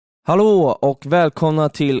Hallå och välkomna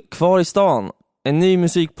till Kvar i stan, en ny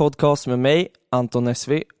musikpodcast med mig, Anton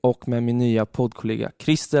Esvi, och med min nya poddkollega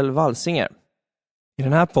Kristel Walsinger. I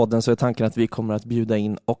den här podden så är tanken att vi kommer att bjuda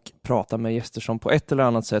in och prata med gäster som på ett eller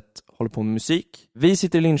annat sätt håller på med musik. Vi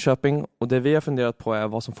sitter i Linköping och det vi har funderat på är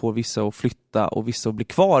vad som får vissa att flytta och vissa att bli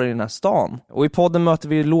kvar i den här stan. Och i podden möter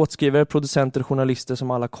vi låtskrivare, producenter och journalister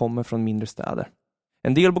som alla kommer från mindre städer.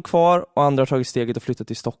 En del bor kvar och andra har tagit steget och flyttat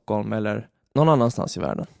till Stockholm eller någon annanstans i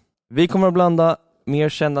världen. Vi kommer att blanda mer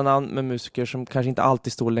kända namn med musiker som kanske inte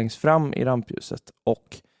alltid står längst fram i rampljuset,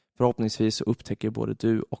 och förhoppningsvis så upptäcker både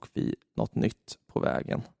du och vi något nytt på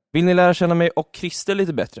vägen. Vill ni lära känna mig och Kristel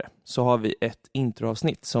lite bättre så har vi ett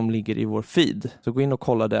introavsnitt som ligger i vår feed. Så gå in och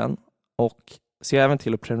kolla den och se även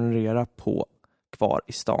till att prenumerera på Kvar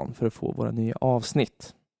i stan för att få våra nya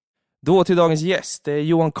avsnitt. Då till dagens gäst, det är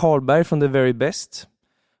Johan Karlberg från The Very Best.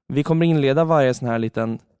 Vi kommer inleda varje sån här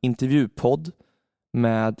liten intervjupodd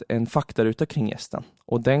med en faktaruta kring gästen.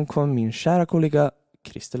 Och den kommer min kära kollega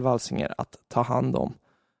Kristel Walsinger att ta hand om.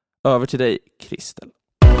 Över till dig, Kristel.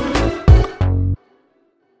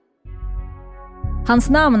 Hans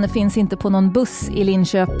namn finns inte på någon buss i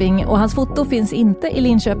Linköping och hans foto finns inte i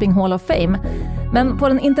Linköping Hall of Fame. Men på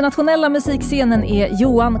den internationella musikscenen är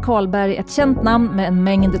Johan Karlberg ett känt namn med en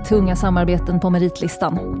mängd tunga samarbeten på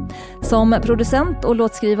meritlistan. Som producent och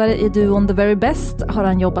låtskrivare i duon The Very Best har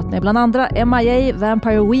han jobbat med bland andra MIA,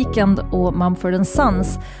 Vampire Weekend och Mumford &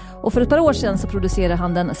 Sons. Och för ett par år sedan så producerade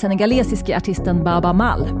han den senegalesiska artisten Baba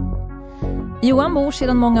Mal. Johan bor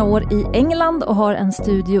sedan många år i England och har en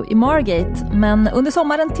studio i Margate. Men under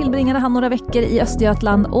sommaren tillbringade han några veckor i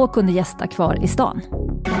Östergötland och kunde gästa Kvar i stan.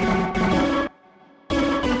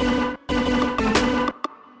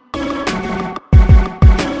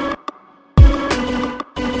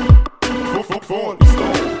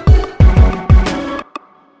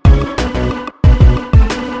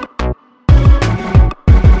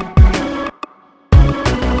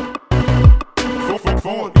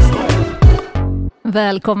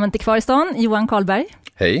 Välkommen till Kvar i stan, Johan Karlberg.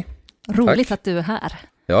 Hej. Roligt Tack. att du är här.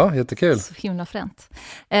 Ja, jättekul. Så himla fränt.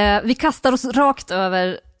 Vi kastar oss rakt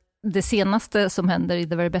över det senaste som händer i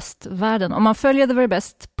The Very Best-världen. Om man följer The Very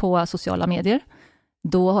Best på sociala medier,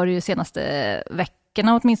 då har det ju senaste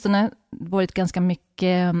veckorna åtminstone varit ganska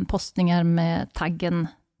mycket postningar med taggen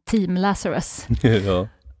Team Lazarus. Ja.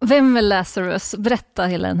 Vem är Lazarus? Berätta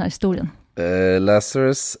hela den här historien.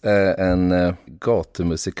 Lazarus är en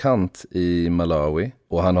gatumusikant i Malawi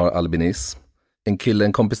och han har albinism.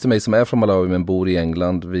 En kompis till mig som är från Malawi men bor i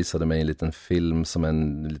England visade mig en liten film som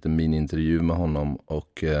en liten mini-intervju med honom,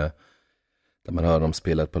 och där man hör dem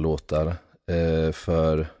spela ett par låtar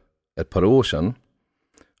för ett par år sedan.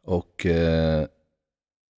 Och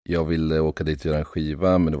jag ville åka dit och göra en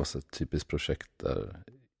skiva, men det var så ett typiskt projekt där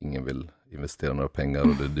ingen vill investera några pengar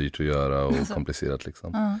och det är dyrt att göra och komplicerat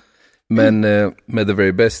liksom. Men med The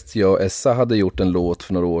Very Best, jag och Essa hade gjort en låt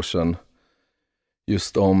för några år sedan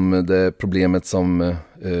just om det problemet som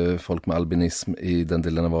folk med albinism i den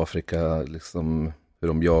delen av Afrika, liksom, hur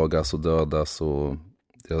de jagas och dödas och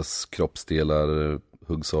deras kroppsdelar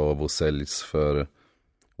huggs av och säljs för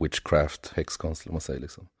witchcraft, häxkonst eller man säger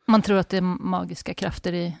liksom. Man tror att det är magiska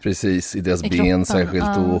krafter i... Precis, i deras i ben kroppen.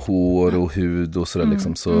 särskilt och hår och hud och sådär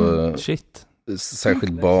liksom. Så Shit.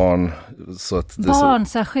 särskilt barn. Så att det Barn så,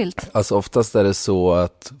 särskilt. alltså oftast är det så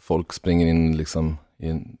att folk springer in liksom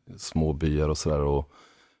i små byar och sådär och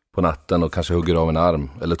på natten och kanske hugger av en arm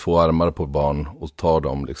eller 2 armar på barn och tar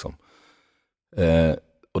dem liksom.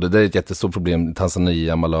 Och det där är ett jättestort problem i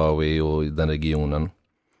Tanzania, Malawi och i den regionen.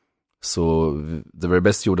 Så The Very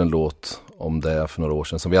Best gjorde en låt om det för några år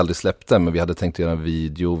sedan som vi aldrig släppte, men vi hade tänkt göra en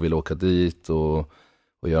video, ville åka dit och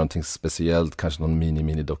göra någonting speciellt, kanske någon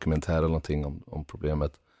mini-dokumentär eller någonting om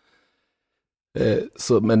problemet.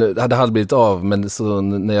 Men det hade aldrig blivit av, men så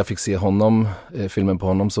när jag fick se honom, filmen på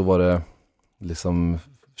honom, så var det liksom,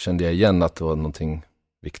 kände jag igen att det var någonting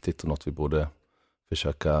viktigt och något vi borde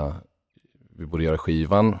göra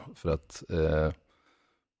skivan för att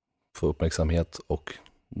få uppmärksamhet och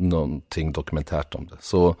någonting dokumentärt om det.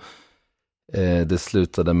 Så det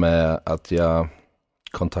slutade med att jag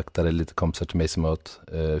kontaktade lite kompisar till mig som har ett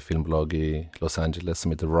filmbolag i Los Angeles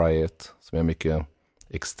som heter Riot, som är mycket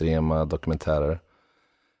extrema dokumentärer.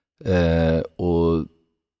 Och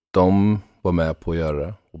de var med på att göra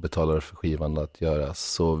det och betalade för skivan att göra.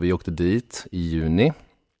 Så vi åkte dit i juni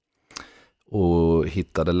och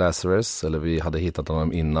hittade Lazarus, eller vi hade hittat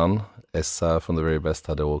honom innan. Essa från The Very Best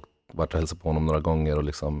hade varit och hälsat på honom några gånger och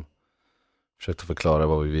liksom försökte förklara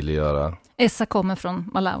vad vi ville göra. Essa kommer från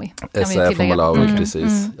Malawi. Essa är från Malawi,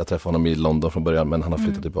 precis. Jag träffade honom i London från början, men han har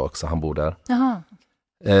flyttat tillbaka så han bor där. Jaha.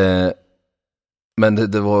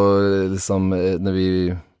 Men det var liksom när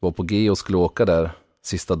vi var på G och skulle åka där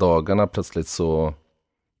sista dagarna plötsligt så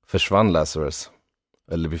försvann Lazarus.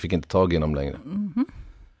 Eller vi fick inte tag i honom längre. Mm-hmm.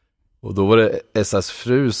 Och då var det SS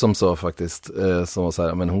fru som sa faktiskt, som var så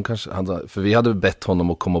här, men hon kanske, för vi hade bett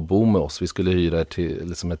honom att komma och bo med oss. Vi skulle hyra till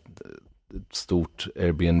liksom ett stort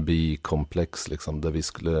Airbnb-komplex liksom, där vi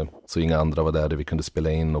skulle, så inga andra var där vi kunde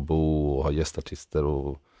spela in och bo och ha gästartister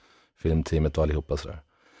och filmteamet och allihopa sådär.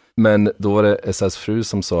 Men då var det SS fru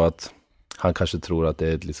som sa att han kanske tror att det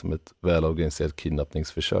är liksom ett välorganiserat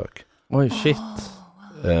kidnappningsförsök. Oj, shit.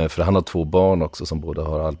 För han har 2 barn också som båda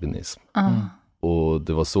har albinism. Och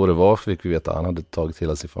det var så det var, fick vi veta. Han hade tagit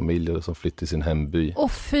hela sin familj och som flytt till sin hemby.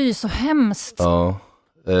 Fy, så hemskt. Ja,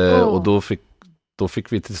 och då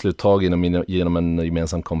fick vi till slut tag genom en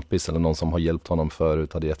gemensam kompis eller någon som har hjälpt honom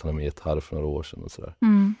förut, hade gett honom en gitarr för några år sedan och sådär.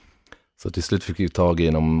 Så till slut fick vi tag i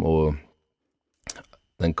honom och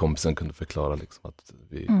den kompisen kunde förklara liksom att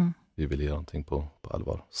vi ville göra någonting på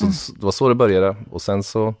allvar. Så det var så det började. Och sen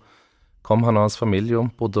så kom han och hans familj och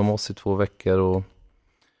bodde med oss i 2 veckor och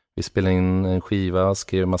vi spelade in en skiva,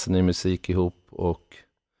 skrev massa ny musik ihop och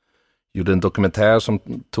gjorde en dokumentär som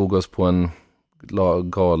tog oss på en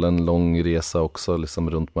galen lång resa också liksom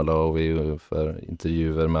runt Malawi för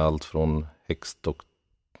intervjuer med allt från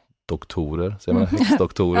häxdoktorer, säger man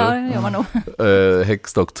häxdoktorer? Ja, det gör man nog.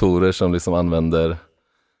 Häxdoktorer som liksom använder,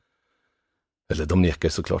 eller de nekar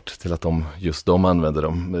såklart till att just de använder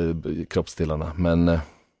de kroppsdelarna, men det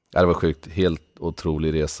var sjukt, helt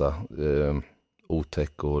otrolig resa,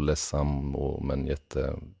 otäck och ledsam men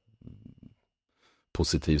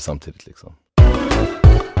jättepositiv samtidigt liksom.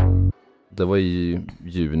 Det var i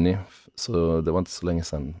juni, så det var inte så länge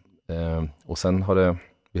sedan. Och sen har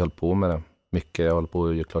vi hållit på med det mycket. Jag håller på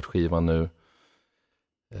att göra klart skivan nu.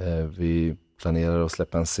 Vi planerar att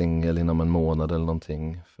släppa en singel inom en månad eller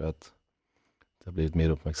någonting. För att det har blivit mer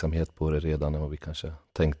uppmärksamhet på det redan än vad vi kanske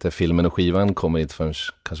tänkte. Filmen och skivan kommer inte förrän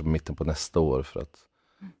kanske på mitten på nästa år. För att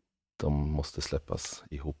de måste släppas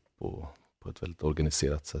ihop och på ett väldigt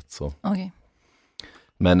organiserat sätt. Så. Okay.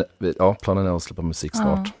 Men ja, planen är att släppa musik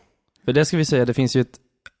snart. För det ska vi säga, det finns ju ett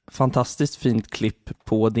fantastiskt fint klipp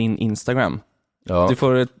på din Instagram. Ja. Du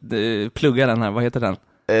får plugga den här, vad heter den?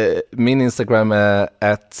 Min Instagram är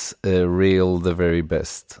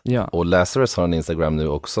 @realtheverybest. Ja. Och Lazarus har en Instagram nu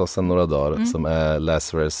också sedan några dagar som är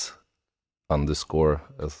Lazarus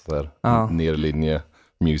 _ nerlinje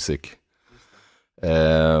music.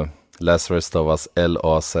 Lazarus stavas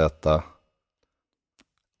LAZARUS.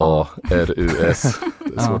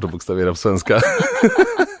 Det är svårt att bokstavera på svenska.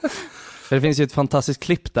 Det finns ju ett fantastiskt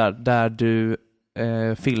klipp där du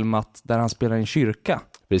filmat där han spelar i en kyrka.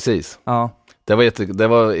 Precis. Ja. Det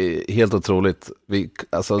var helt otroligt.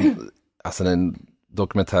 Alltså den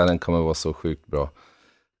dokumentären kommer vara så sjukt bra.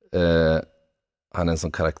 Han är en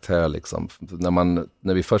sån karaktär liksom.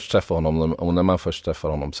 När vi först träffar honom, och när man först träffar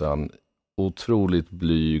honom så är han otroligt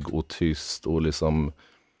blyg och tyst och liksom,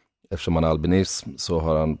 eftersom han har albinism så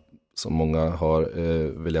har han, som många har,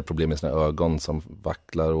 väldigt problem med sina ögon som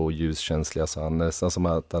vacklar och ljuskänsliga, så han är nästan som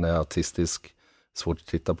att han är autistisk, svårt att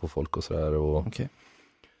titta på folk och sådär. Okay.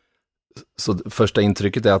 Så första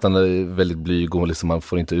intrycket är att han är väldigt blyg och liksom man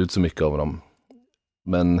får inte ut så mycket av honom.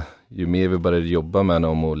 Men ju mer vi började jobba med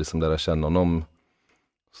honom och liksom lära känna honom,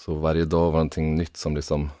 så varje dag var någonting nytt som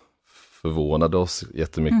liksom förvånade oss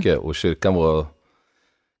jättemycket. Och kyrkan var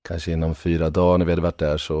kanske inom 4 dagar när vi hade varit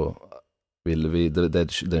där, så ville vi, det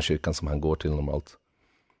är den kyrkan som han går till normalt.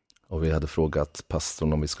 Och vi hade frågat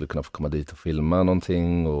pastorn om vi skulle kunna få komma dit och filma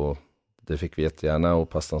någonting, och det fick vi jättegärna, och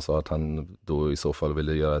pastorn sa att han då i så fall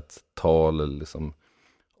ville göra ett tal liksom,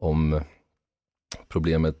 om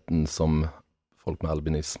problemet som folk med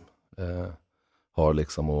albinism har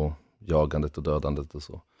liksom, och jagandet och dödandet och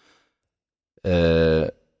så.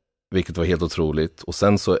 Vilket var helt otroligt. Och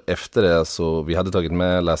sen så efter det så, vi hade tagit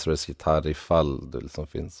med Lazarus gitarr ifall det liksom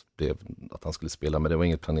blev att han skulle spela, men det var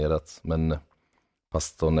inget planerat. Men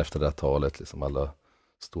pastorn efter det här talet, liksom alla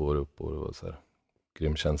står upp och det var så här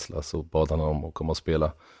grym känsla, så bad han om att komma och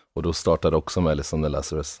spela. Och då startade också med liksom när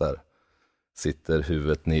Lazarus så här, sitter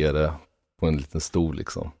huvudet nere på en liten stol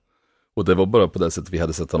liksom. Och det var bara på det sättet vi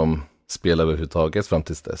hade sett honom spela överhuvudtaget fram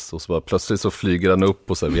tills dess. Och så bara, plötsligt så flyger han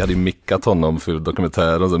upp och så här, vi hade ju mickat honom för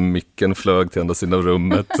dokumentären, och så micken flög till andra sidan av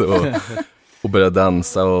rummet och började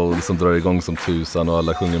dansa och liksom drar igång som tusan och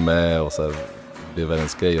alla sjunger med och så här, det är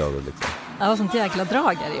världens grej av det liksom. Ja, sånt jäkla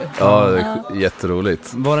drag är det ju. Ja,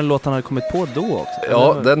 jätteroligt. Var det en låt han hade kommit på då också?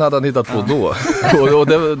 Ja, den hade han hittat på då. Och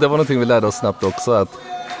det var någonting vi lärde oss snabbt också, att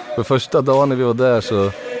för första dagen när vi var där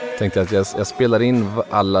så tänkte jag att jag spelar in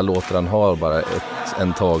alla låtar han har, bara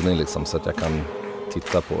en tagning liksom, så att jag kan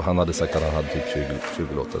titta på. Han hade sagt att han hade typ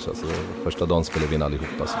 20 låtar. Så alltså, första dagen spelade vi in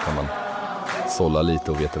allihopa, så kan man sålla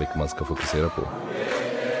lite och veta vilka man ska fokusera på.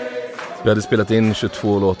 Vi hade spelat in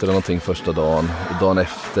 22 låtar eller någonting första dagen. Och dagen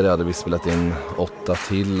efter hade vi spelat in 8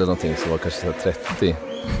 till eller någonting, så var det kanske 30.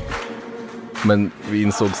 Men vi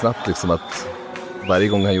insåg snabbt liksom att varje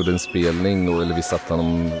gång han gjorde en spelning eller vi satt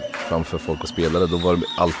honom framför folk och spelade, då var det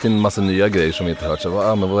alltid en massa nya grejer som vi inte hört.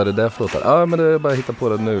 Så men vad är det där för låtar? Men det är bara att hitta på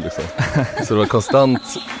det nu liksom. Så det var konstant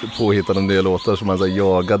påhittade nya låtar som man så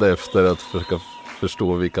jagade efter att försöka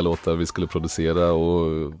förstå vilka låtar vi skulle producera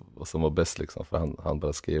och vad som var bäst liksom. För han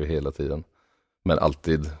bara skrev hela tiden. Men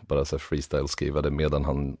alltid bara så freestyle skrivade medan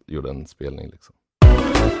han gjorde en spelning liksom.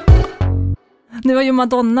 Nu har ju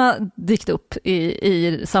Madonna dykt upp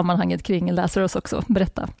i sammanhanget kring Lazarus också.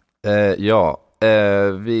 Berätta.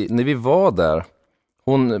 När vi var där,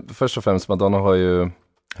 först och främst, Madonna har ju,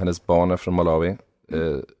 hennes barn är från Malawi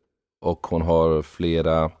och hon har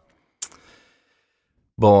flera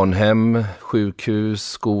barnhem, sjukhus,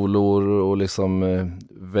 skolor och liksom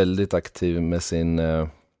väldigt aktiv med sin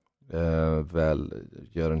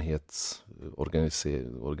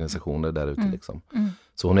välgörenhetsorganisationer där ute liksom.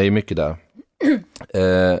 Så hon är ju mycket där.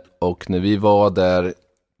 Och när vi var där,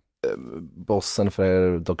 bossen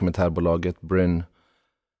för dokumentärbolaget Bryn,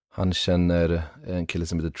 han känner en kille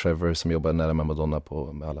som heter Trevor som jobbar nära med Madonna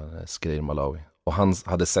med alla grejer i Malawi. Och han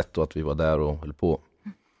hade sett då att vi var där och höll på.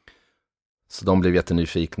 Så de blev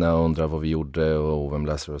jättenyfikna och undrade vad vi gjorde och vem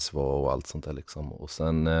Lazarus var och allt sånt där liksom. Och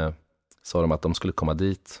sen sa de att de skulle komma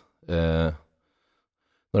dit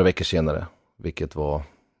några veckor senare, vilket var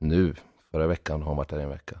nu, förra veckan, har hon varit där en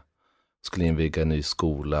vecka. Skulle inviga en ny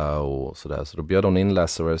skola och sådär. Så då bjöd hon in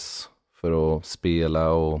Lazarus för att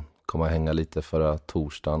spela och komma och hänga lite förra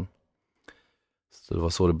torsdagen. Så det var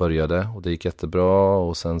så det började och det gick jättebra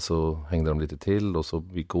och sen så hängde de lite till och så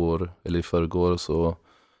i förrgår så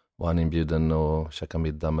var han inbjuden och käka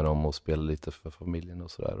middag med dem och spela lite för familjen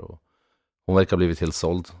och sådär. Och hon verkar ha blivit helt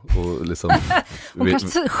såld. Och liksom, hon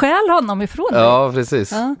kanske stjäl honom ifrån dig. Ja,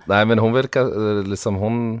 precis. Ja. Nej, men hon verkar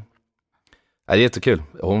liksom, det är jättekul.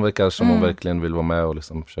 Hon verkar som hon verkligen vill vara med och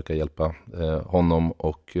liksom försöka hjälpa honom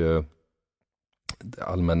och det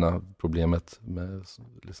allmänna problemet med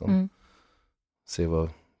liksom, se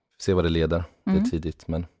vad det leder. Det är tidigt,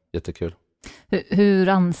 men jättekul. Hur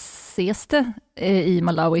anses det i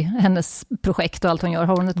Malawi, hennes projekt och allt hon gör?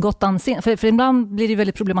 Har hon ett gott anseende? För ibland blir det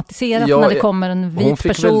väldigt problematiserat när det kommer en vit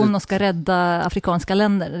person och ska rädda afrikanska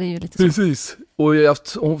länder. Det är ju lite så. Precis. Och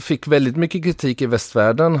hon fick väldigt mycket kritik i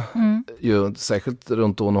västvärlden. Särskilt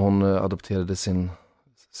runt då när hon adopterade sina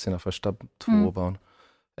första 2 barn.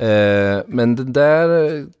 Men det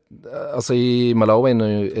där, alltså i Malawi är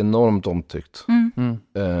det ju enormt omtyckt.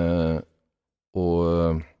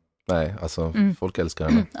 Nej, alltså folk älskar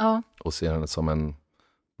henne och ser henne som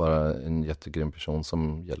bara en jättegrym person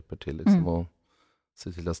som hjälper till liksom, och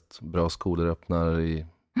ser till att bra skolor öppnar i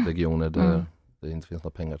regioner där det inte finns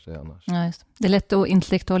några pengar till det annars. Ja, just. Det är lätt att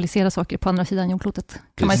intellektualisera saker på andra sidan jordklotet,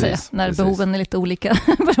 kan man säga, när behoven är lite olika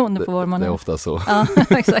beroende på var man är. Det är ofta så. Ja,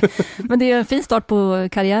 exakt. Men det är en fin start på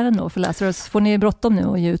karriären då för Lazarus. Får ni bråttom nu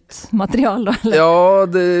och ge ut material då? Eller? Ja,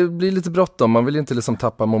 det blir lite bråttom. Man vill inte liksom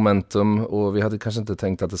tappa momentum och vi hade kanske inte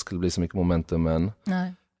tänkt att det skulle bli så mycket momentum än.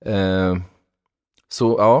 Nej.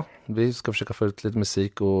 Så ja, vi ska försöka få ut lite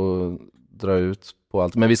musik och dra ut på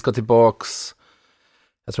allt. Men vi ska tillbaks.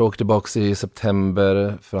 Jag tror jag åker tillbaka i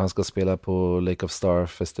september för han ska spela på Lake of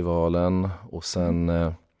Star-festivalen och sen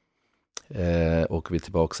åker vi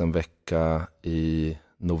tillbaka en vecka i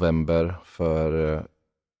november för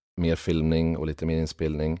mer filmning och lite mer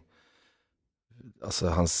inspelning. Alltså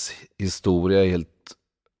hans historia är helt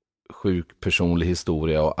sjuk personlig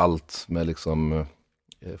historia och allt med liksom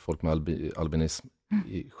folk med albinism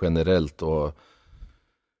generellt och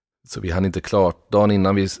så vi hann inte klart.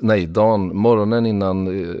 Morgonen innan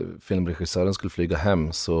filmregissören skulle flyga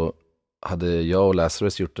hem så hade jag och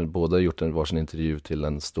Lazarus båda gjort en varsin intervju till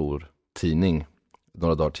en stor tidning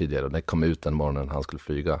några dagar tidigare. Och det kom ut den morgonen han skulle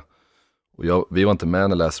flyga. Och vi var inte med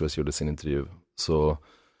när Lazarus gjorde sin intervju. Så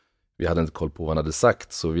vi hade inte koll på vad han hade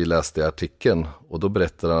sagt. Så vi läste artikeln och då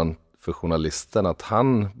berättade han för journalisten att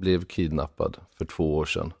han blev kidnappad för 2 år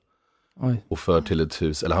sedan. Oj. Och för till ett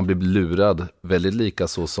hus, eller han blev lurad väldigt lika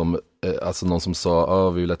så som alltså någon som sa,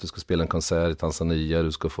 vi vill att du ska spela en konsert i Tanzania,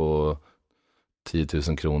 du ska få 10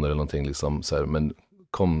 000 kronor eller någonting liksom, så här, men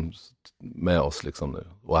kom med oss liksom nu.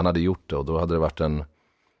 Och han hade gjort det och då hade det varit en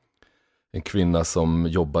kvinna som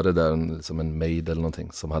jobbade där som en maid eller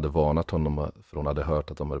någonting som hade varnat honom för hon hade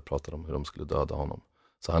hört att de hade pratat om hur de skulle döda honom.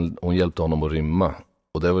 Så hon hjälpte honom att rymma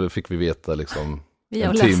och det fick vi veta liksom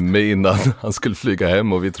en timme innan han skulle flyga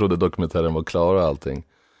hem och vi trodde dokumentären var klar och allting.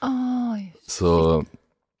 Så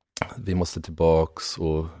vi måste tillbaks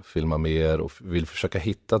och filma mer och vill försöka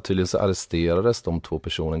hitta, tydligen så arresterades de 2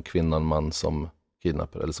 personer, kvinnan och man som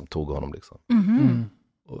kidnappade eller som tog honom liksom.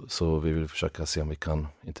 Så vi vill försöka se om vi kan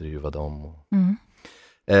intervjua dem.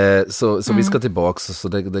 Så vi ska tillbaks så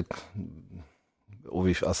och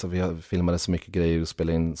vi filmade så mycket grejer och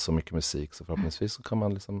spelade in så mycket musik så förhoppningsvis så kan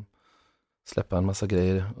man liksom släppa en massa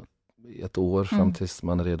grejer i ett år fram tills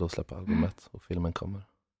man är redo att släppa albumet och filmen kommer.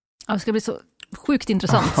 Ja, det ska bli så sjukt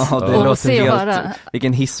intressant att se och höra.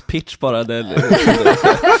 Vilken hisspitch bara det. Det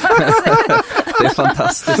är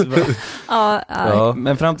fantastiskt bra. Ja.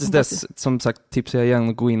 Men fram tills dess, som sagt, tipsar jag igen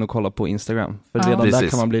att gå in och kolla på Instagram. För redan där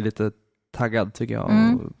kan man bli lite taggad tycker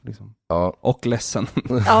jag. Och ledsen.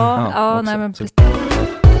 Nej, men precis.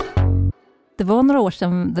 Det var några år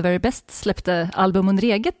sedan The Very Best släppte album under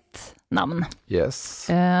eget namn. Yes.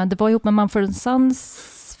 Det var ihop med Mumford &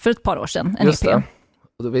 Sons för ett par år sedan. Just det.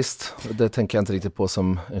 Visst, det tänker jag inte riktigt på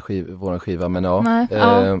som våran skiva, men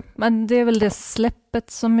men det är väl det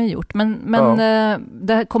släppet som är gjort. Men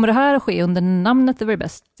kommer det här att ske under namnet The Very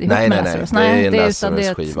Best? Nej, det är en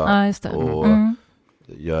Lazarus skiva. Just det. Och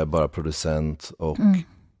jag är bara producent och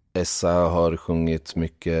Essa har sjungit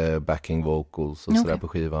mycket backing vocals och sådär på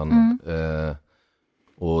skivan.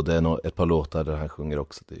 Och det är ett par låtar där han sjunger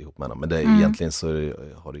också ihop med honom. Men det är egentligen så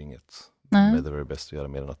har det inget med The Very Best att göra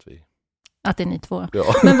mer än att det är ni två. Ja.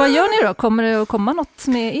 Men vad gör ni då? Kommer det att komma något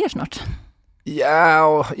med er snart?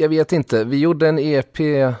 Ja, jag vet inte. Vi gjorde en EP,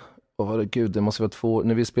 det måste vara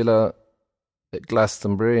när vi spelade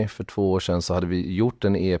Glastonbury för 2 år sedan så hade vi gjort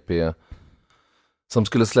en EP som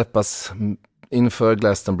skulle släppas inför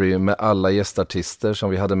Glastonbury med alla gästartister som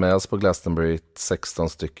vi hade med oss på Glastonbury, 16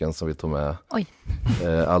 stycken som vi tog med. Oj.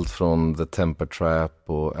 Allt från The Temper Trap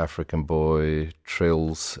och African Boy,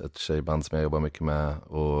 Trills, ett tjejband som jag jobbar mycket med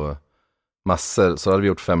och massor. Så hade vi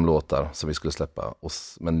gjort 5 låtar som vi skulle släppa.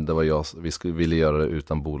 Men det var ville göra det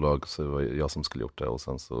utan bolag så det var jag som skulle gjort det och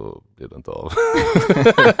sen så blev det inte av.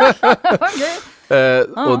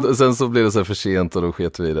 Och sen så blev det så för sent och då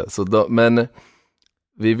sket vi det. Men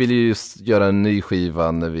vi vill ju just göra en ny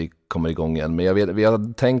skiva när vi kommer igång igen. Men vi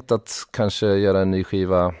hade tänkt att kanske göra en ny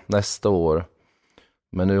skiva nästa år.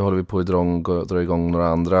 Men nu håller vi på att dra igång några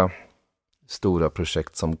andra stora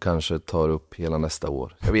projekt som kanske tar upp hela nästa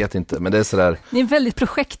år. Jag vet inte, men det är sådär. Ni är väldigt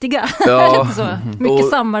projektiga. Ja. Mycket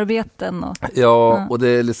samarbeten. Och det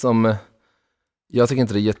är liksom, jag tycker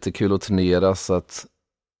inte det är jättekul att turnera så att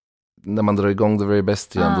när man drar igång The Very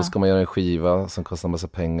Best igen då ska man göra en skiva som kostar en massa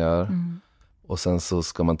pengar. Och sen så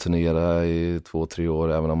ska man turnera i 2-3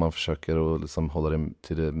 år även om man försöker att liksom hålla det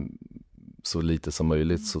till det så lite som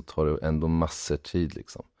möjligt så tar det ändå massor tid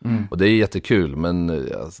liksom. Och det är jättekul men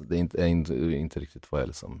alltså, det är inte riktigt vad jag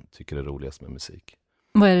liksom tycker är roligast med musik.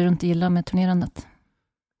 Vad är det du inte gillar med turnerandet?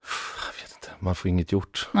 Jag vet inte, man får inget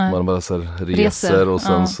gjort. Nej. Man bara så här reser och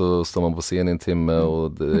sen så står man på scen i en timme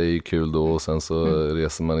och det är ju kul då och sen så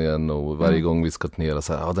reser man igen och varje gång vi ska turnera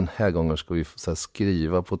så här, den här gången ska vi så här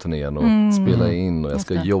skriva på turnén och spela in och jag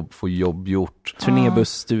ska få jobb gjort.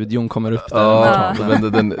 Turnébussstudion kommer upp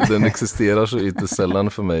där. Men den existerar så inte sällan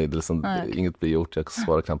för mig. Det liksom, inget blir gjort, jag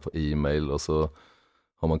svarar knappt på e-mail och så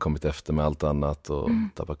har man kommit efter med allt annat och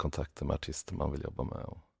tappar kontakter med artister man vill jobba med.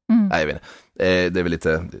 Nej, jag vet inte. Det är väl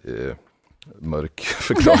lite mörk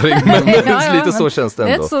förklaring, men lite så känns det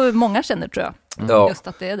ändå. Det är så många känner tror jag. Just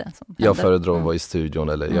att det är det som jag föredrar att vara i studion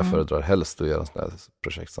eller jag föredrar helst att göra sådana här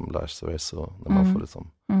projekt som Lazarus så när man får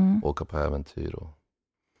liksom åka på äventyr och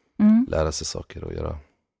lära sig saker och göra.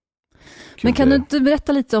 Men kan du inte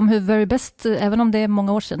berätta lite om hur Very Best, även om det är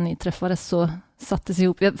många år sedan ni träffades så sattes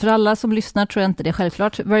ihop. För alla som lyssnar tror jag inte det är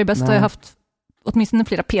självklart. Very Best har ju haft åtminstone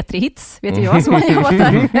flera P3-hits, vet jag som har jobbat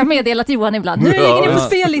där. Jag har meddelat Johan ibland. Nu ligger ni på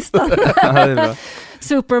spellistan.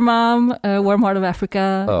 Supermom, Warm Heart of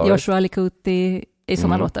Africa, Joshua Likuti är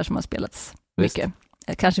sådana låtar som har spelats mycket.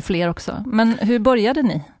 Kanske fler också. Men hur började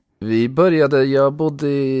ni? Jag bodde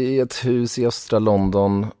i ett hus i östra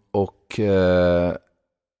London och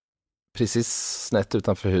precis snett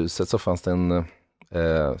utanför huset så fanns det en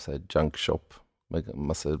junk shop med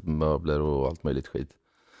massa möbler och allt möjligt skit.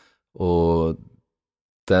 Och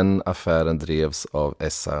den affären drevs av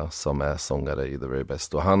Essa som är sångare i The Very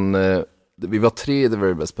Best. Och vi var 3 i The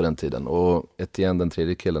Very Best på den tiden. Och den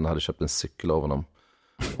tredje killen, hade köpt en cykel av honom.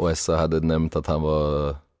 Och Essa hade nämnt att han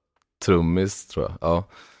var trummis, tror jag. Ja.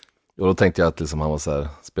 Och då tänkte jag att liksom han var så här,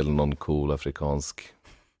 spelade någon cool afrikansk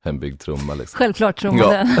hembyggd trumma liksom. Självklart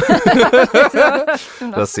trummade.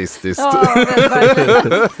 Rasistiskt. Ja,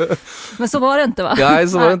 men så var det inte, va? Nej,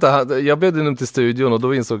 så var det inte. Jag bjöd in honom till studion och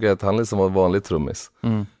då insåg jag att han liksom var en vanlig trummis.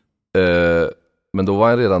 Men då var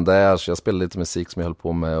han redan där, så jag spelade lite musik som jag höll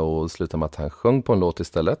på med och slutade med att han sjöng på en låt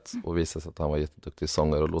istället och visade sig att han var jätteduktig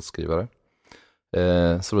sångare och låtskrivare.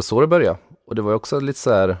 Så det var så det började. Och det var också lite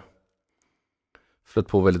så här flöt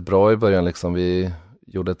på väldigt bra i början liksom. Vi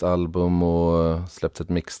gjorde ett album och släppte ett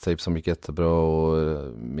mixtape som gick jättebra och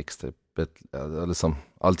mixtapet, liksom,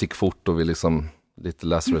 allt gick fort och vi liksom lite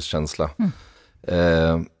Lazarus-känsla.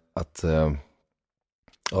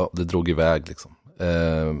 Det drog iväg liksom.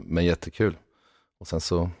 Men jättekul. Och sen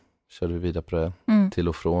så körde vi vidare på det till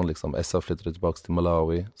och från liksom. Essa flyttade tillbaka till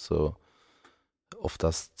Malawi, så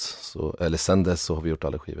oftast så, eller sen dess så har vi gjort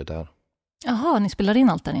alla skivor där. Jaha, ni spelar in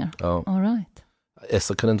allt där nere? Ja. All right.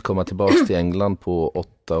 Essa kunde inte komma tillbaka till England på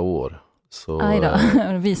 8 år. Så, aj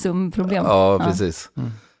då, visumproblem. Ja, precis.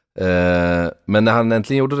 Men när han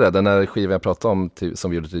äntligen gjorde det, den här skivan jag pratade om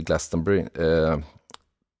som vi gjorde till Glastonbury,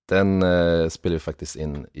 den spelade vi faktiskt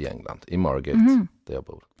in i England, i Margate, där jag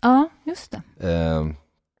bor. Ja, just det.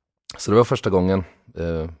 Så det var första gången,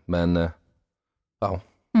 men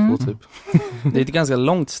så typ. Det är ett ganska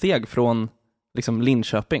långt steg från liksom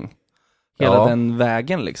Linköping. Hela den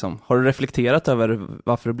vägen liksom. Har du reflekterat över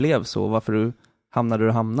varför det blev så? Varför du hamnade där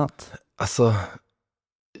du hamnat? Alltså,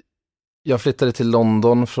 jag flyttade till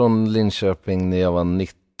London från Linköping när jag var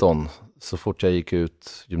 19. Så fort jag gick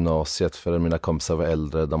ut gymnasiet, för mina kompisar var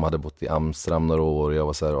äldre. De hade bott i Amsterdam några år. Jag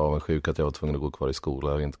var så här avundsjuk att jag var tvungen att gå kvar i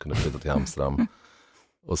skolan och inte kunde flytta till Amsterdam.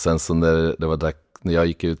 Och sen så när jag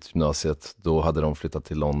gick ut gymnasiet, då hade de flyttat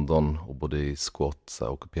till London och bodde i squat, så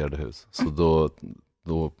här, ockuperade hus. Så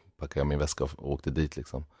då packade jag min väska och åkte dit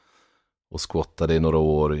liksom. Och squattade i några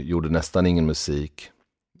år, gjorde nästan ingen musik.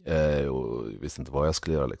 Och visste inte vad jag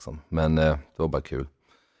skulle göra liksom. Men det var bara kul.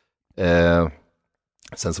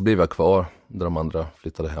 Sen så blev jag kvar där de andra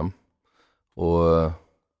flyttade hem. Och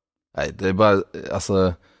det är bara,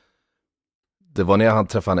 alltså, det var när jag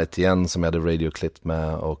träffade Etienne som jag hade radioklippt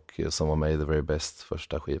med och som var med i The Very Best,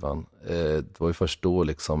 första skivan. Det var ju först då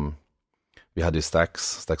liksom, vi hade ju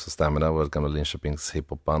Stax och Stamina, vårt gamla Linköpings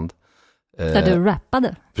hiphopband. Där du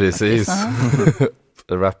rappade. Precis.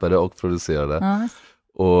 Jag rappade och producerade. Ja.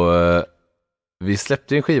 Och vi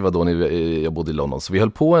släppte en skiva då när jag bodde i London. Så vi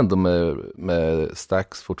höll på ändå med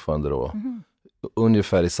Stax fortfarande då.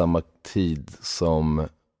 Ungefär i samma tid som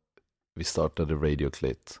vi startade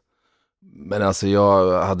Radioclit. Men alltså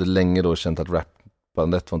jag hade länge då känt att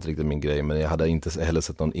rapbandet var inte riktigt min grej. Men jag hade inte heller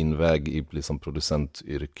sett någon inväg i liksom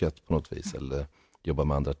producentyrket på något vis. Eller jobba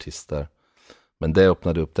med andra artister. Men det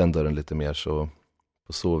öppnade upp den dörren lite mer, så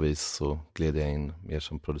på så vis så gled jag in mer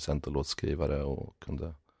som producent och låtskrivare och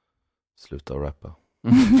kunde sluta att rappa.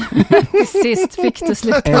 Till sist fick du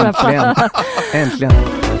sluta rappa. Äntligen.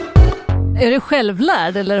 Är du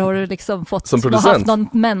självlärd eller har du liksom haft någon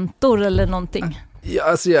mentor eller någonting? Ja,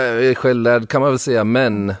 alltså jag är självlärd kan man väl säga,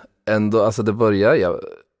 men ändå, alltså det började,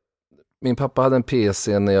 min pappa hade en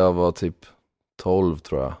PC när jag var typ 12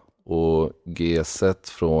 tror jag. Och GZ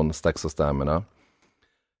från Stax och Stamina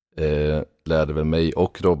lärde väl mig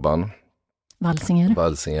och Robban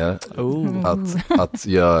Walsinger att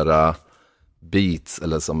göra beats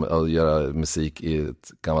eller att göra musik i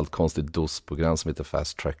ett gammalt konstigt DOS-program som heter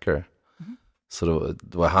Fast Tracker. Så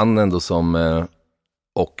då var han ändå som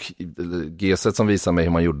och GZ som visade mig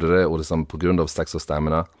hur man gjorde det, och liksom på grund av Stax och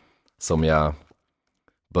Stamina som jag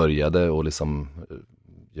började och liksom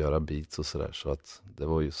göra beats och sådär, så att det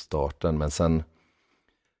var ju starten. Men sen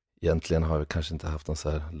egentligen har jag kanske inte haft en så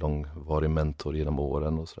här långvarig mentor genom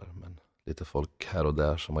åren och sådär, men lite folk här och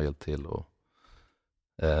där som har hjälpt till och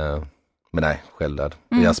men nej, självlärd.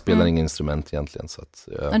 Jag spelar inga instrument egentligen, så att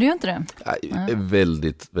du gör inte det? Är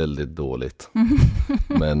väldigt, väldigt dåligt.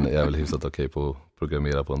 Men jag är väl hyfsat okej på att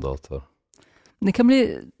programmera på en dator. Det kan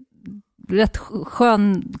bli rätt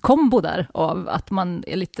skön kombo där av att man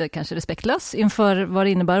är lite kanske respektlös inför vad det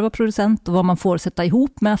innebär att vara producent och vad man får sätta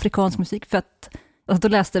ihop med afrikansk musik. För att då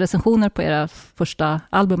läste recensioner på era första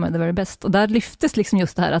album, The Very Best, och där lyftes liksom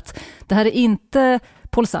just det här att det här är inte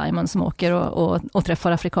Paul Simon som åker och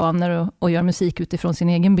träffar afrikaner och gör musik utifrån sin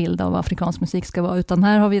egen bild av vad afrikansk musik ska vara, utan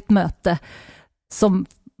här har vi ett möte som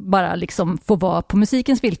bara liksom får vara på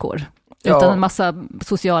musikens villkor. Utan en massa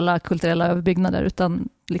sociala, kulturella överbyggnader, utan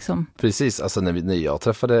liksom... Precis, alltså när jag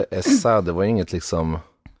träffade Essa, det var inget liksom...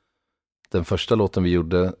 Den första låten vi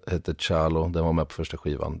gjorde hette Chalo, den var med på första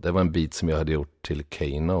skivan. Det var en beat som jag hade gjort till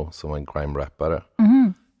Kano, som var en grime-rappare.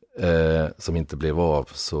 Som inte blev av.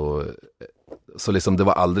 Så liksom det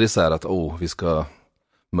var aldrig så här att vi ska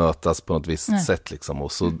mötas på något visst sätt liksom,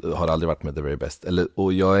 och så har det aldrig varit med The Very Best.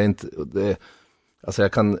 Och jag är inte, alltså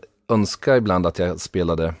jag kan önska ibland att jag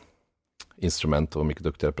spelade instrument och var mycket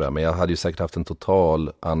duktigare på det här, men jag hade ju säkert haft en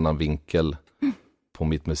total annan vinkel på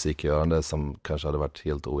mitt musikgörande som kanske hade varit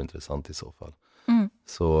helt ointressant i så fall.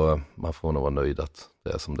 Så man får nog vara nöjd att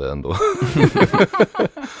det är som det är ändå.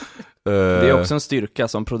 Det är också en styrka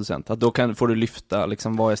som producent, att då får du lyfta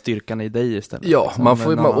liksom, vad är styrkan i dig istället. Ja,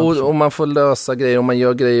 liksom, man får lösa grejer, och man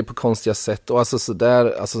gör grejer på konstiga sätt, och alltså så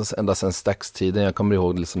där, alltså ända sedan Stax-tiden, jag kommer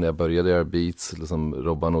ihåg liksom när jag började göra beats, liksom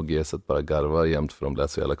Robban och Geset bara garvar jämt för de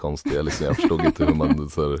lät så jävla konstiga, liksom, jag förstod inte hur man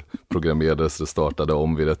så programmerade, så det startade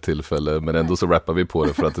om vid ett tillfälle, men ändå så rappar vi på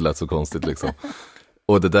det för att det lät så konstigt liksom.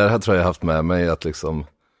 Och det där tror jag haft med mig, att liksom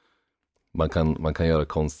man kan göra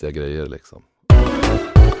konstiga grejer liksom.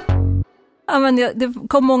 Ja, men det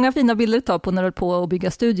kom många fina bilder att ta på när du höll på att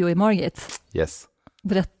bygga studio i Margate. Yes.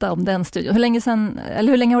 Berätta om den studion. Hur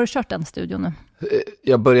länge har du kört den studion nu?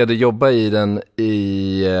 Jag började jobba i den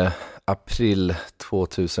i april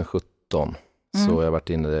 2017. Så jag har varit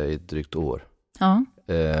inne där i ett drygt år. Ja.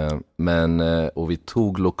 Och vi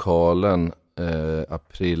tog lokalen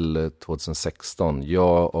april 2016.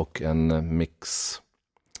 Jag och en mix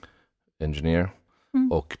engineer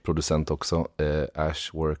och producent också,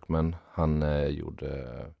 Ash Workman. Han gjorde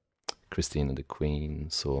Christine and the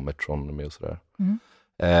Queens och Metronomy och sådär.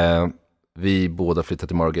 Vi båda flyttade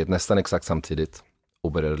till Margate nästan exakt samtidigt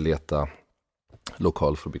och började leta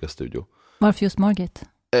lokal för att bygga studio. Varför just Margate?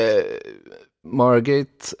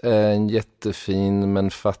 Margate är en jättefin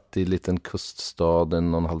men fattig liten kuststad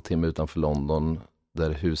 1,5 timme utanför London, där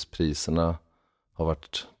huspriserna har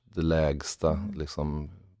varit det lägsta liksom,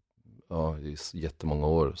 i jättemånga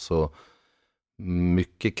år. Så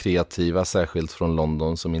mycket kreativa, särskilt från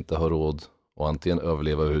London, som inte har råd att antingen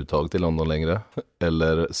överleva överhuvudtaget i London längre,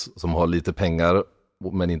 eller som har lite pengar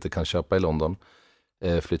men inte kan köpa i London,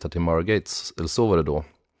 flyttar till Margate, eller så var det då.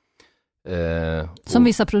 Som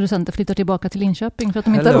vissa producenter flyttar tillbaka till Linköping för att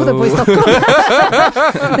de inte har råd att bo i Stockholm.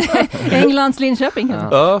 Englands Linköping.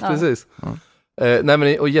 Ja, precis. Nej,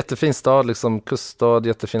 men, och jättefin stad, liksom, kuststad,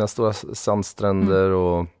 jättefina stora sandstränder.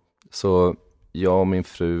 Och så jag och min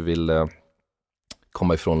fru ville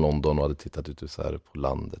komma ifrån London och hade tittat ut så här på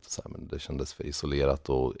landet och så här, men det kändes för isolerat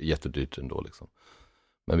och jättedyrt ändå liksom.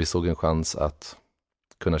 Men vi såg en chans att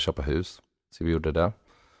kunna köpa hus, så vi gjorde det.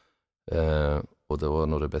 Och det var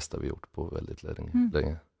nog det bästa vi gjort på väldigt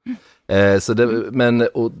länge. Så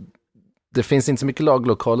det finns inte så mycket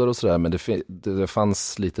laglokaler och sådär, men det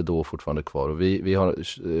fanns lite då fortfarande kvar. Och vi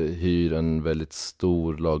hyr en väldigt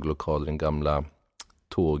stor laglokal i den gamla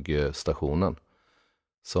tågstationen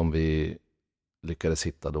som vi lyckades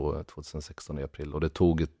hitta då 2016 i april. Och det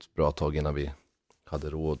tog ett bra tag innan vi hade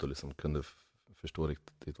råd och liksom kunde förstå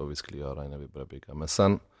riktigt vad vi skulle göra innan vi började bygga. Men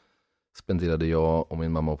sen spenderade jag och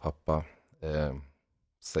min mamma och pappa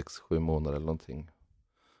 6-7 månader eller någonting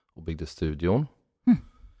och byggde studion.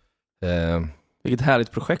 Vilket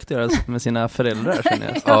härligt projekt att göra med sina föräldrar, känner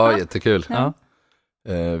jag. Ja, jättekul. Ja.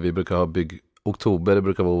 Vi brukar ha oktober, det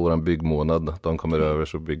brukar vara vår byggmånad. De kommer över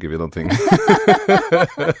så bygger vi någonting.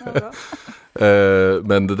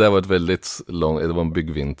 Men det där var ett väldigt det var en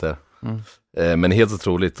byggvinter. Men helt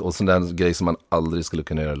otroligt. Och sån där grej som man aldrig skulle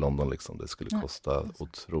kunna göra i London liksom. Det skulle kosta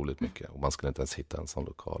otroligt mycket. Och man skulle inte ens hitta en sån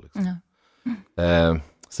lokal liksom.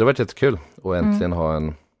 Så det var jättekul att äntligen ha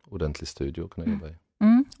en ordentlig studio att kunna jobba i.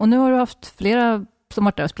 Och nu har du haft flera som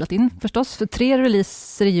varit där och spelat in förstås. För 3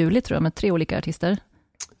 releaser i juli tror jag, med 3 olika artister.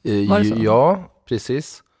 Var det så? Ja,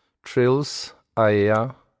 precis. Trills, Aya,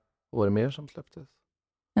 vad var det mer som släpptes?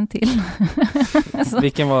 En till.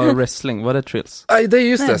 Vilken var Wrestling? Var det Trills? Nej, det är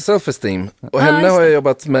just det, Self-Esteem. Och henne har jag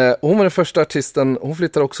jobbat med. Hon var den första artisten. Hon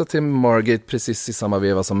flyttade också till Margate precis i samma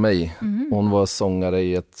veva som mig. Hon var sångare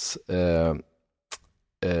i ett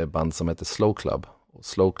band som heter Slow Club. Och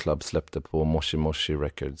Slow Club släppte på Moshi Moshi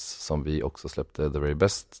Records, som vi också släppte The Very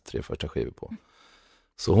Best 3 första skivor på.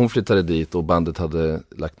 Så hon flyttade dit och bandet hade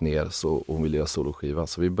lagt ner, så hon ville göra soloskiva.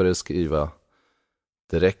 Så vi började skriva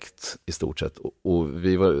direkt i stort sett. Och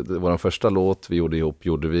det var den första låt vi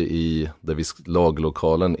gjorde vi i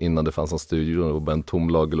laglokalen innan det fanns en studio. Det var bara en tom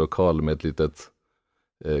laglokal med ett litet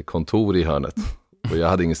kontor i hörnet. Och jag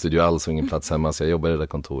hade ingen studio alls och ingen plats hemma, så jag jobbade i det där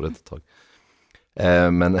kontoret ett tag.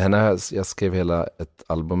 Men jag skrev hela ett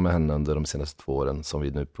album med henne under de senaste 2 åren som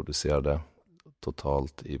vi nu producerade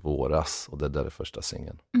totalt i våras, och det där är första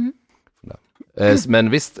singeln. Men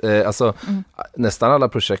visst, nästan alla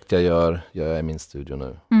projekt jag gör i min studio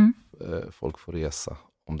nu. Folk får resa,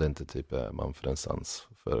 om det inte typ är Manfred Sons,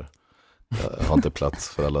 för jag har inte plats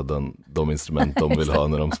för alla de instrument de vill ha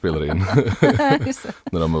när de spelar in.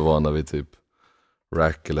 När de är vana vid typ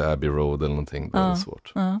Rack eller Abbey Road eller någonting. Det är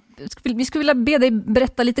svårt. Ja. Vi skulle vilja be dig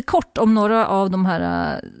berätta lite kort om några av de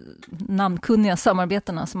här namnkunniga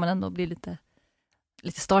samarbetena som man ändå blir lite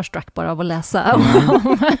starstruck bara av att läsa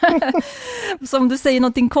om. Så om du säger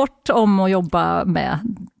någonting kort om att jobba med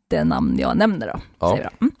det namn jag nämner då. Ja. Säger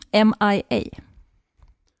då. MIA.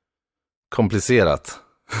 Komplicerat.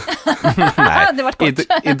 Nej, det var kort.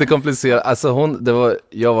 inte komplicerat. Alltså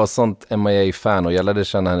jag var sånt MIA-fan och jag lärde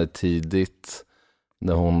känna henne tidigt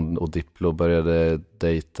när hon och Diplo började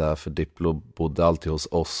dejta, för Diplo bodde alltid hos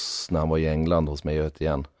oss när han var i England hos mig och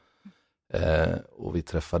igen. Och vi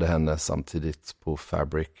träffade henne samtidigt på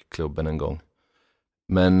Fabric-klubben en gång.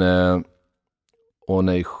 Men hon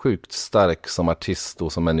är sjukt stark som artist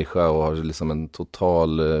och som människa och har liksom en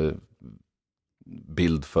total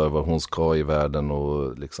bild för vad hon ska i världen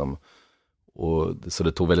och liksom, så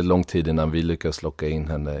det tog väldigt lång tid innan vi lyckades locka in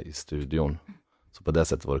henne i studion. Så på det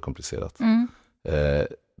sättet var det komplicerat.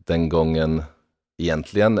 Den gången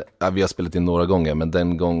egentligen, vi har spelat in några gånger, men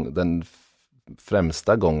den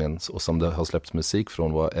främsta gången och som det har släppts musik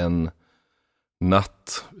från var en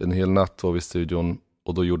hel natt var vi i studion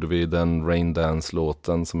och då gjorde vi den Rain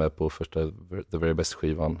Dance-låten som är på första The Very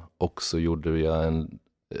Best-skivan, och så gjorde vi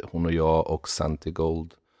hon och jag och Santi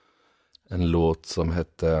Gold en låt som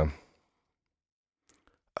hette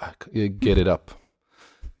Get It Up,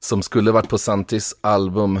 som skulle varit på Santis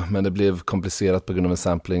album, men det blev komplicerat på grund av en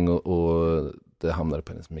sampling och det hamnade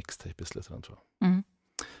på hennes mixtape i slutet, tror jag.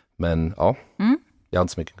 Men ja, jag har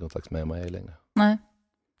inte så mycket kontakt med MIA längre. Nej.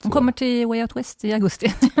 Hon kommer till Way Out West i augusti.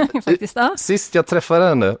 Faktiskt, ja. Sist jag träffade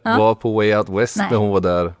henne var på Way Out West när hon var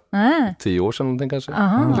där 10 år sedan någonting kanske.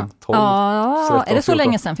 12, ja, är det så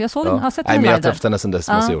länge sedan? För jag har sett henne. Nej, men jag har träffat henne sedan dess,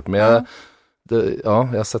 måste jag gjort. Men jag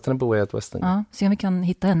har sett henne på Way Out West. Se om vi kan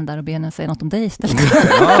hitta henne där och be henne säga något om dig istället.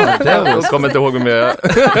 Jag kommer inte ihåg om jag...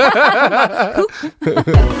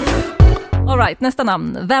 All right, nästa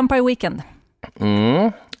namn. Vampire Weekend.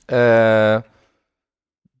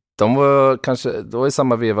 De var i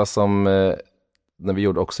samma veva som när vi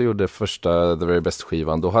gjorde första The Very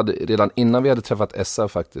Best-skivan. Då redan innan vi hade träffat Essa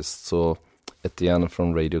faktiskt, så Etienne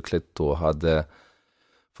från Radio Clit då hade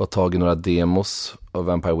fått tag i några demos av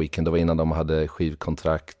Vampire Weekend. Det var innan de hade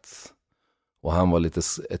skivkontrakt. Och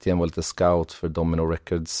Etienne var lite scout för Domino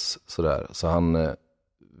Records sådär. Så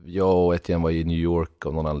jag och Etienne var i New York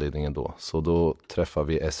av någon anledning då. Så då träffade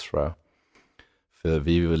vi Ezra. För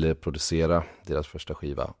vi ville producera deras första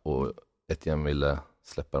skiva och Etienne ville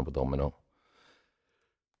släppa den på Domino.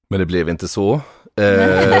 Men det blev inte så.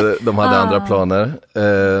 De hade andra planer.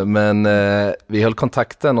 Men vi höll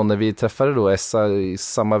kontakten, och när vi träffade då Essa i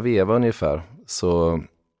samma veva ungefär så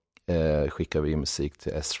skickade vi musik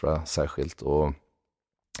till Ezra särskilt. Och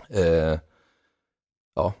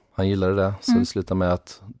han gillade det. Så det slutade med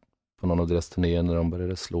att på någon av deras turnéer när de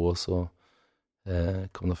började slå så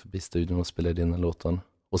kom de förbi studion och spelade in den låten.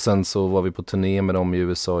 Och sen så var vi på turné med dem i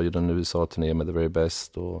USA, gjorde en USA-turné med The Very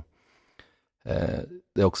Best. Och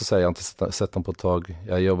det är också så här, jag har inte sett dem på ett tag.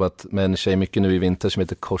 Jag har jobbat med en tjej mycket nu i vinter som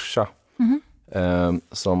heter Korsa.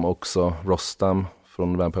 Som också Rostam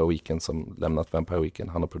från Vampire Weekend, som lämnat Vampire Weekend.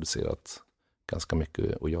 Han har producerat ganska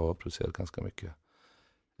mycket och jag har producerat ganska mycket.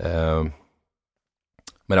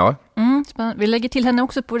 Men ja. Vi lägger till henne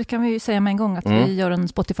också på, det kan vi ju säga med en gång, att vi gör en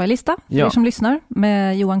Spotify-lista för er som lyssnar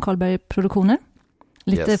med Johan Karlberg produktioner.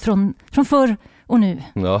 Lite från förr och nu.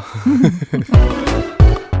 Ja.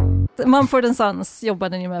 Mumford & Sons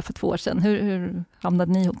jobbade ni med för 2 år sedan. Hur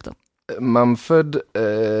hamnade ni ihop då? Mumford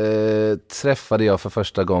träffade jag för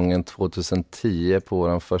första gången 2010 på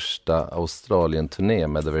vår första Australien-turné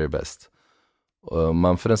med The Very Best.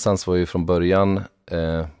 Mumford & Sons var ju från början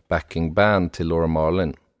backing band till Laura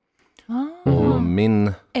Marling. Och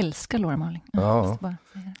älskar Laura Marling. Ja.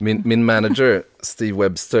 Min manager Steve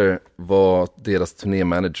Webster var deras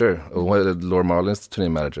turnémanager och Laura Marlings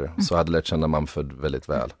turnémanager, så hade lärt känna Mumford väldigt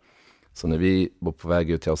väl. Så när vi var på väg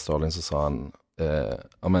ut till Australien så sa han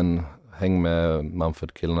häng med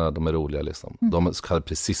Mumford-killarna, de är roliga liksom. De hade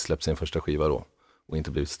precis släppt sin första skiva då och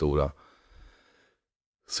inte blivit stora.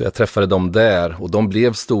 Så jag träffade dem där och de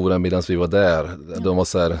blev stora medan vi var där. De var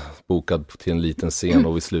så här bokad till en liten scen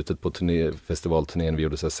och i slutet på festivalturnén vi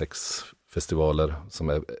gjorde så här 6 festivaler som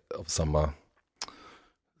är av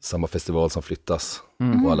samma festival som flyttas.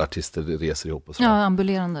 Och alla artister reser ihop och så. Ja,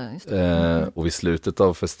 ambulerande. Just och vid slutet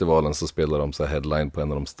av festivalen så spelar de så här headline på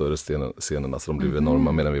en av de större scenerna, så de blev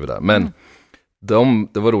enorma medan vi var där. Men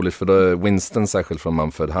det var roligt för då Winston särskilt från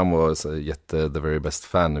Mumford, han var så The Very Best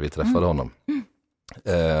fan när vi träffade honom.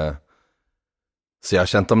 Så jag har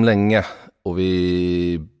känt dem länge och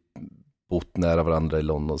vi bott nära varandra i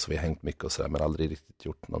London, så vi har hängt mycket och sådär, men aldrig riktigt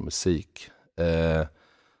gjort någon musik.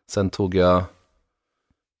 Sen tog jag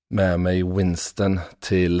med mig Winston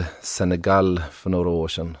till Senegal för några år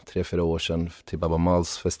sedan, 3-4 år sedan, till Baaba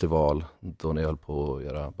Maals festival, då ni höll på att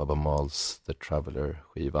göra Baaba Maals The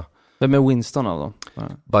Traveler-skiva. Vem är Winston av dem?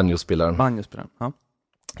 Banjospelaren, ja.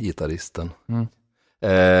 Gitarristen.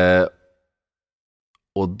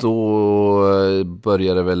 Och då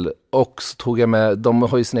började väl, och så tog jag med, de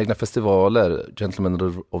har ju sina egna festivaler,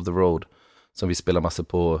 Gentlemen of the Road, som vi spelar massor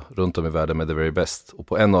på runt om i världen med The Very Best. Och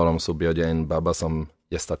på en av dem så bjöd jag in Baaba som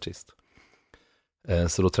gästartist.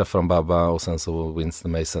 Så då träffade de Baaba och sen så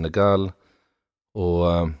Winston med i Senegal. Och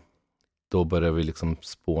då började vi liksom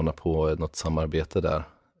spåna på något samarbete där.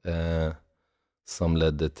 Som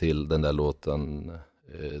ledde till den där låten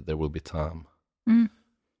There Will Be Time.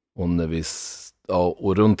 Och när vi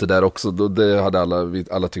och runt det där också, då det hade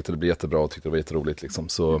alla tyckte det blev jättebra och tyckte det var jätteroligt liksom.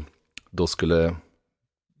 Så då skulle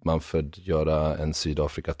Mumford göra en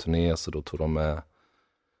Sydafrika-turné, så då tog de med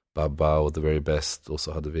Baaba och The Very Best, och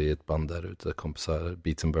så hade vi ett band där ute, kompisar,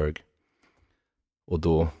 Beatenberg. Och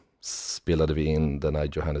då spelade vi in den här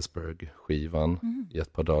Johannesburg-skivan i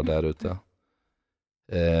ett par dagar där ute.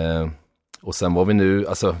 Och sen var vi nu,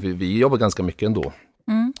 alltså vi jobbar ganska mycket ändå.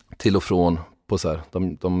 Till och från på så här,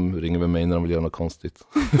 de ringer med mig när de vill göra något konstigt.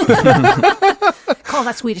 Call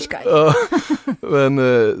that Swedish guy.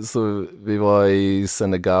 Men så vi var i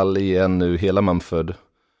Senegal igen nu, hela Mumford.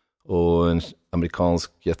 Och en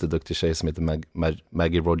amerikansk jätteduktig tjej som heter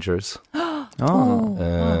Maggie Rogers. Jag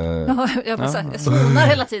smånar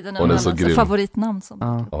hela tiden. Hon är så grym. Favoritnamn.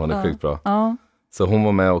 Ja, hon är sjukt bra. Så hon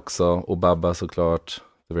var med också, och Baaba såklart,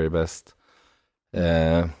 The Very Best.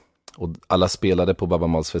 Och alla spelade på Baaba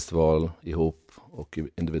Maals festival ihop och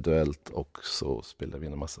individuellt, och så spelade vi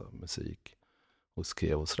en massa musik och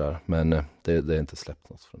skrev och sådär. Men det är inte släppt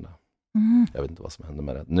något från det. Jag vet inte vad som hände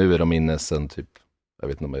med det. Nu är de inne sen typ, jag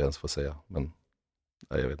vet inte om jag ens får säga, men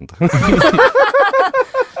jag vet inte.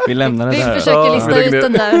 Vi lämnar det där. Vi försöker lista ut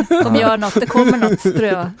den där, de gör något, det kommer något, tror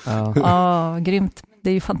jag. Grymt. Det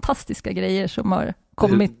är ju fantastiska grejer som har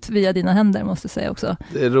kommit via dina händer, måste jag säga också.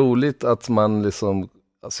 Det är roligt att man liksom,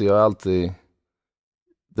 alltså jag är alltid,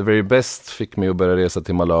 The Very Best fick mig att börja resa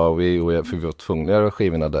till Malawi, och för vi var tvungna att göra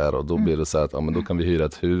skivorna där, och då blir det så här att men då kan vi hyra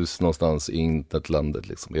ett hus någonstans i internetlandet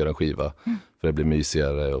liksom, och göra en skiva, för det blir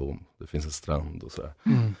mysigare och det finns en strand och sådär.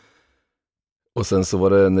 Och sen så var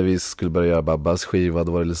det, när vi skulle börja göra Babbas skiva,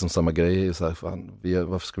 då var det liksom samma grej, så här,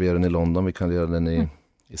 varför ska vi göra den i London, vi kan göra den i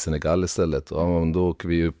Senegal istället. Och då åker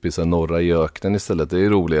vi upp i så här norra i öknen istället, det är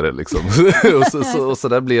roligare liksom. och så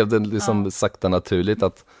där blev det liksom sakta naturligt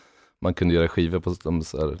att man kunde göra skivor på de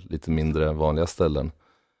så här lite mindre vanliga ställen.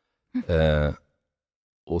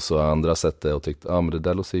 Och så andra sätt och tyckte, men det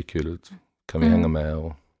där låter kul ut, kan vi hänga med?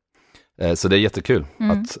 Och, så det är jättekul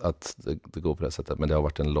att det går på det sättet, men det har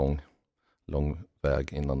varit en lång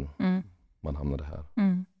väg innan man hamnade här.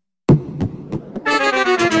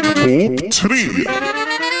 På 3.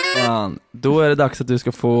 Då är det dags att du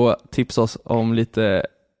ska få tipsa oss om lite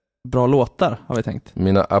bra låtar, har vi tänkt.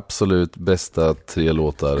 Mina absolut bästa 3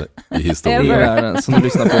 låtar i historien. I världen, som du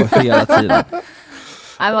lyssnar på hela tiden.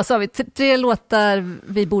 Nej, vad sa vi? 3 låtar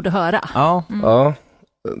vi borde höra.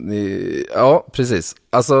 Ja, precis.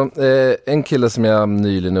 Alltså, en kille som jag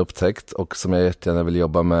nyligen upptäckt och som jag jättegärna vill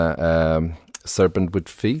jobba med är Serpent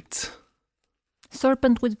with Feet.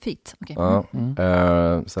 Serpent with Feet, okej.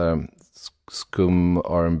 Så här, skum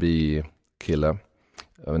R&B kille.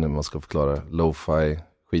 Jag vet inte om man ska förklara. Lo-fi,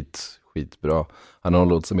 skitbra. Han har en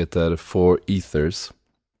låt som heter Four Ethers.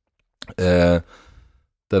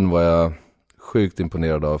 Den var jag sjukt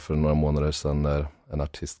imponerad av för några månader sedan, när en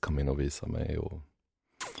artist kom in och visade mig.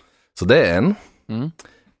 Så det är en.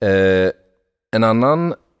 En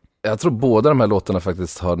annan, jag tror båda de här låtarna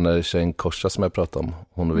faktiskt har den där tjejen Korsa som jag pratade om.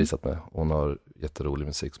 Hon har visat mig. Hon har jätterolig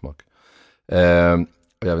musiksmak.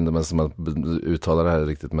 Jag vet inte om man uttalar det här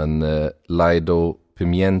riktigt, men Lido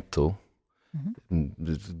Pimiento.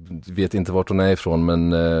 Vet inte vart hon är ifrån,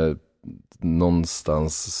 men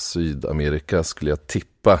någonstans Sydamerika skulle jag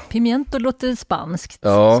tippa. Pimiento låter spanskt,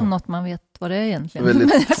 som något man vet vad det är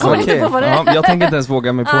egentligen. Jag tänker inte ens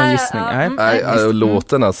våga mig på en gissning. Nej,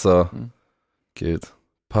 låten alltså. Gud.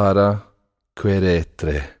 Para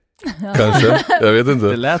queretre. Kanske, jag vet inte.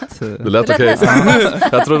 Det lät okej.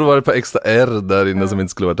 Jag tror det var ett par extra R där inne som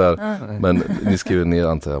inte skulle varit där. Men ni skriver ner,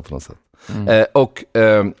 antar jag, på något sätt. Och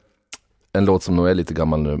en låt som nog är lite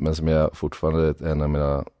gammal nu, men som jag fortfarande är en av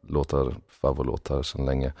mina favoritlåtar sedan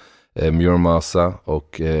länge. Muramasa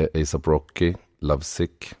och A$AP Rocky,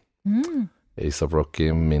 Lovesick. A$AP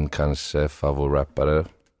Rocky, min kanske favoritrappare,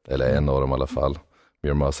 eller en av dem i alla fall.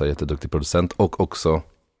 Muramasa är jätteduktig producent och också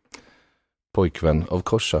pojkvän av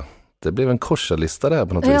Korsa. det blev en korsarlista det här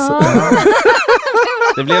på något vis.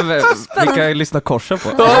 Det blev vilka lyssna korsa på.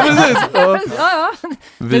 Ja, precis. Ja. Ja.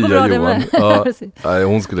 Via går bra, det Johan. med. Ja. Precis. Nej,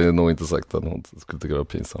 hon skulle nog inte sagt att hon skulle tycka det var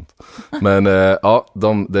pinsamt. Men ja,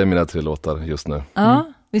 det är mina 3 låtar just nu.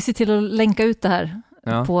 Ja, vi ser till att länka ut det här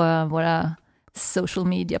Ja. på våra social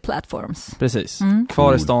media platforms. Precis. Mm.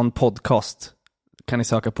 Kvar i stan podcast kan ni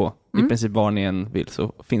söka på. I princip var ni än vill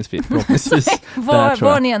så finns vi förhoppningsvis. där, tror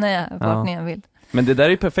Var jag. ni än är, vart Ja. ni än vill. Men det där är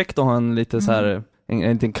ju perfekt att ha en lite så här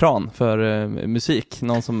en liten kran för musik.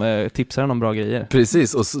 Någon som tipsar om bra grejer.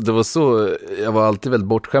 Precis, och det var så, jag var alltid väldigt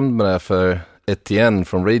bortskämd med det här för Etienne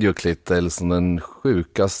från Radio Clit, eller som den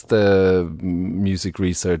sjukaste music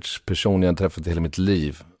research person jag träffat i hela mitt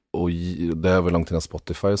liv. Och det här var långt innan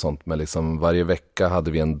Spotify och sånt, men liksom varje vecka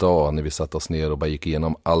hade vi en dag när vi satt oss ner och bara gick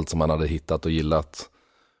igenom allt som man hade hittat och gillat.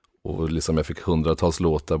 Och liksom jag fick 100-tals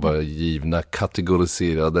låtar bara givna,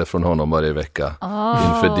 kategoriserade från honom varje vecka.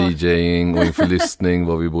 Inför DJing och inför lyssning,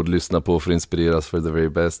 vad vi borde lyssna på för att inspireras för the very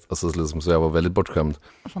best. Alltså, liksom, så jag var väldigt bortskämd.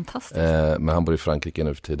 Fantastiskt. Men han bor i Frankrike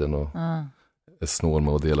nu för tiden och är snål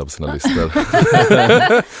med att dela på sina listor.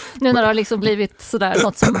 Nu när det har liksom blivit sådär,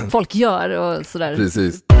 något som folk gör och sådär.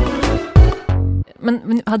 Precis.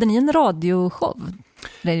 Men hade ni en radioshow?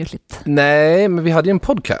 Radio Clit? Nej, men vi hade ju en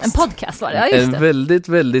podcast. En podcast var det, ja just En det. väldigt,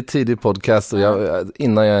 väldigt tidig podcast och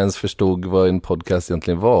innan jag ens förstod vad en podcast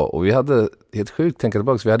egentligen var. Och vi hade, helt sjukt tänka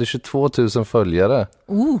tillbaka, vi hade 22 000 följare.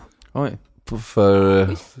 Oj.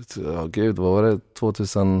 För, gud, vad var det?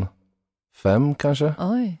 2005 kanske?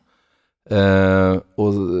 Oj.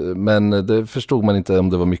 Men det förstod man inte om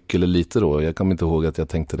det var mycket eller lite då. Jag kommer inte ihåg att jag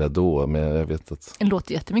tänkte det då, men jag vet att... Det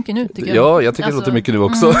låter jättemycket nu tycker jag. Ja, jag tycker det låter mycket nu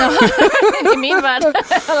också. I min värld i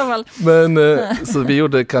alla fall. Men så vi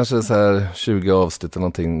gjorde kanske så här 20 avsnitt eller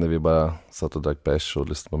någonting när vi bara satt och drack bärs och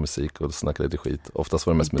lyssnade på musik och snackade lite skit. Oftast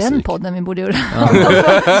var det mest musik. Den podden vi borde göra.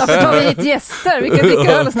 Varför tar vi hit gäster? Vi kan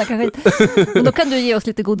dricka öl och snacka skit. Men då kan du ge oss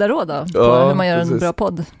lite goda råd då, på hur man gör en bra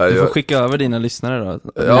podd. Du får skicka över dina lyssnare då.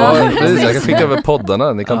 Ja, precis. Jag kan skicka över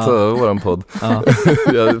poddarna. Ni kan ta över våran podd. Ja.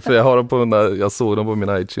 För jag har dem på jag såg dem på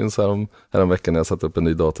min iTunes härom veckan när jag satte upp en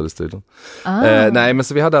ny dator i studion. Nej, men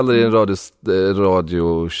så vi hade aldrig en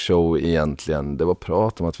radioshow egentligen. Det var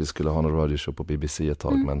prat om att vi skulle ha en radioshow på BBC ett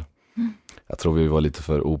tag, men jag tror vi var lite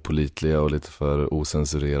för opålitliga och lite för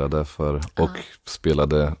osensurerade och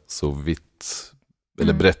spelade så vitt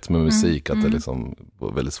eller brett med musik att det liksom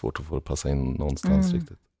var väldigt svårt att få det passa in någonstans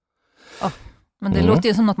riktigt. Ja, men det låter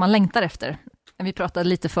ju som något man längtar efter. Vi pratade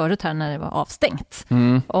lite förut här när det var avstängt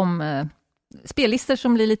om spellistor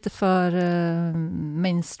som blir lite för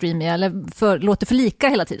mainstream eller låter för lika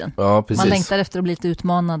hela tiden. Ja, precis. Man längtar efter att bli lite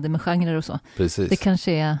utmanande med genrer och så. Precis. Det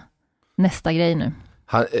kanske är nästa grej nu.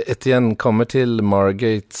 Etienne kommer till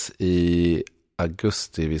Margate i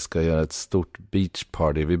augusti. Vi ska göra ett stort beach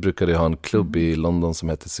party. Vi brukade ha en klubb i London som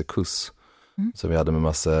heter Sekus. Så vi hade med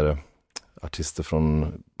massor artister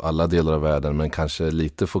från alla delar av världen, men kanske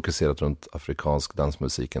lite fokuserat runt afrikansk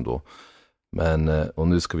dansmusik ändå. Men, och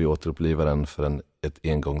nu ska vi återuppliva den för ett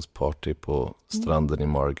engångsparty på stranden i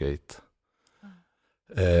Margate.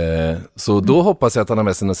 Så då hoppas jag att han har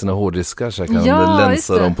med sig sina hårddiskar så jag kan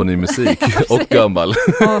länsa dem på ny musik och gammal.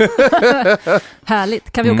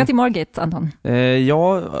 Härligt. Kan vi åka till Margate, Anton?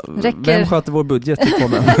 Vem sköter vår budget i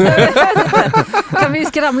podden? Kan vi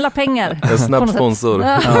skramla pengar? En snabb sponsor.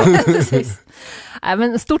 Precis. Nej,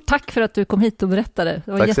 men stort tack för att du kom hit och berättade.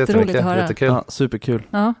 Det var jätteroligt att höra. Jättekul. Ja, superkul.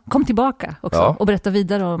 Ja, kom tillbaka också och berätta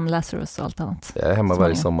vidare om Lazarus och allt annat. Jag är hemma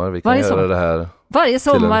varje sommar. Vi kan göra det här. Varje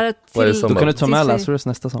sommar. Då kan du ta med Lazarus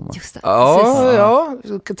nästa sommar. Just det. Ja,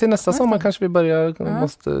 till nästa sommar kanske vi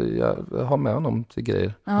måste ha med honom till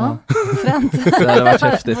grejer. Ja, fränt. Det hade varit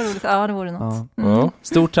häftigt. Ja, det vore något.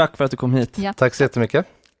 Stort tack för att du kom hit. Ja. Tack så jättemycket.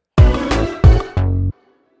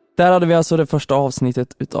 Där hade vi alltså det första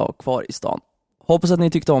avsnittet utav Kvar i stan. Hoppas att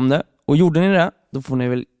ni tyckte om det. Och gjorde ni det, då får ni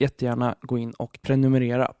väl jättegärna gå in och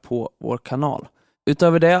prenumerera på vår kanal.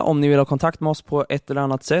 Utöver det, om ni vill ha kontakt med oss på ett eller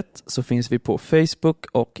annat sätt så finns vi på Facebook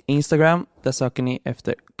och Instagram. Där söker ni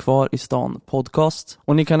efter Kvar i stan podcast.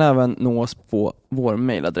 Och ni kan även nå oss på vår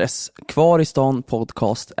mailadress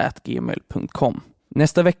kvaristanpodcast@gmail.com.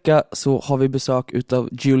 Nästa vecka så har vi besök utav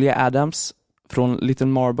Julia Adams från Little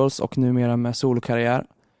Marbles och numera med solokarriär.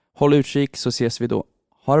 Håll utkik så ses vi då.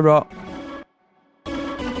 Ha det bra!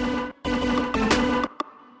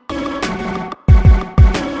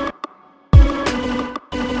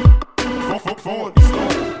 Kvar i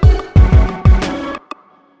stan.